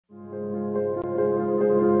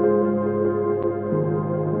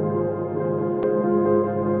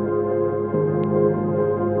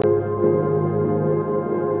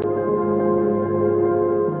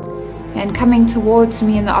coming towards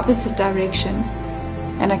me in the opposite direction,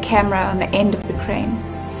 and a camera on the end of the crane,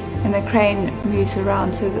 and the crane moves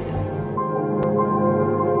around so that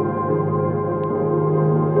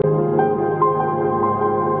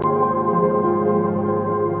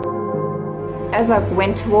as I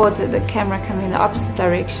went towards it, the camera coming in the opposite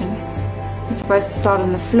direction. It's supposed to start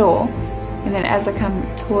on the floor, and then as I come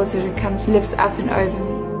towards it, it lifts up and over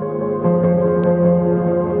me.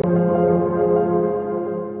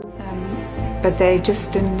 But they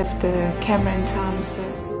just didn't lift the camera in time, so.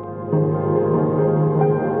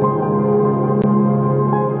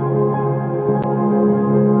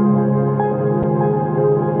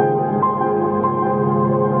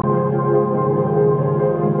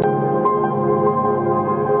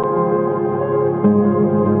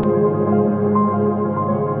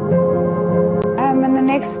 And the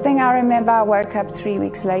next thing I remember, I woke up 3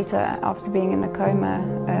 weeks later after being in a coma,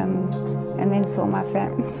 and then saw my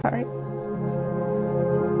family. Sorry.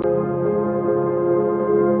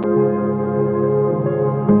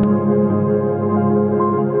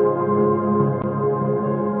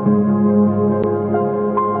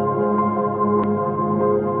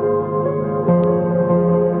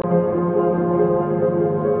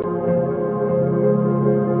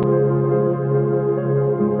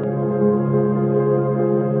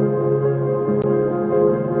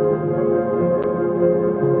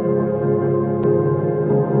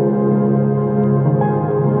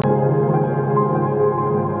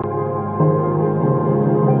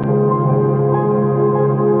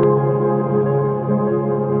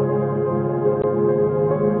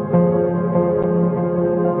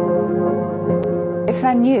 If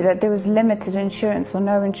I knew that there was limited insurance or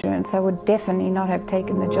no insurance, I would definitely not have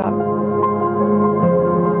taken the job.